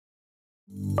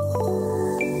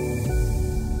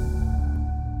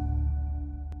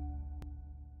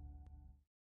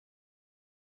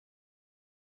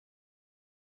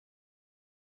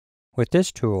With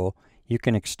this tool, you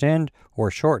can extend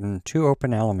or shorten two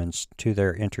open elements to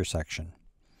their intersection.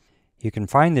 You can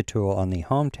find the tool on the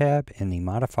Home tab in the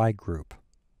Modify group.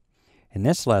 In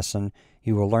this lesson,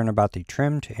 you will learn about the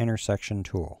Trim to Intersection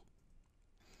tool.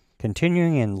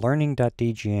 Continuing in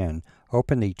Learning.dgn,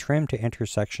 open the Trim to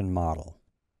Intersection model.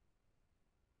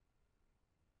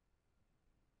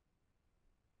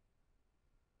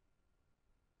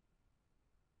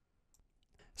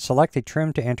 Select the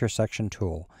Trim to Intersection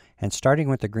tool, and starting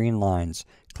with the green lines,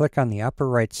 click on the upper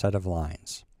right set of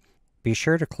lines. Be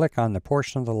sure to click on the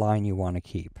portion of the line you want to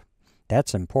keep.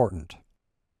 That's important.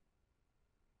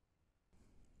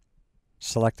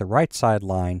 Select the right side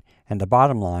line and the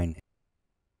bottom line.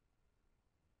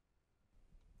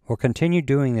 We'll continue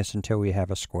doing this until we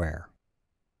have a square.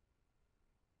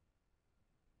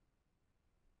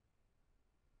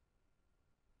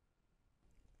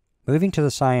 Moving to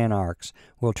the cyan arcs,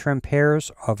 we'll trim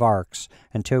pairs of arcs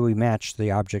until we match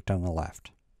the object on the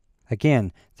left.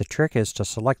 Again, the trick is to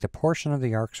select the portion of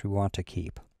the arcs we want to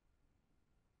keep.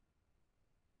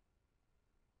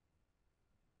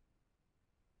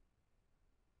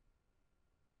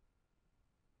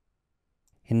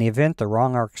 In the event the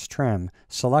wrong arcs trim,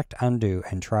 select Undo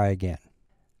and try again.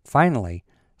 Finally,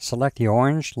 select the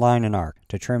orange line and arc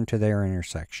to trim to their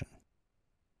intersection.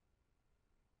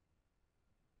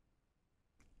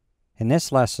 In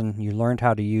this lesson, you learned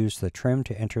how to use the Trim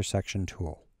to Intersection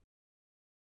tool.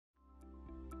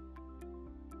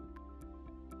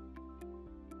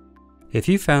 If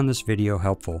you found this video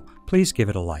helpful, please give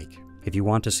it a like. If you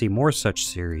want to see more such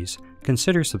series,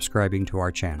 consider subscribing to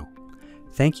our channel.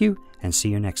 Thank you, and see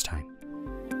you next time.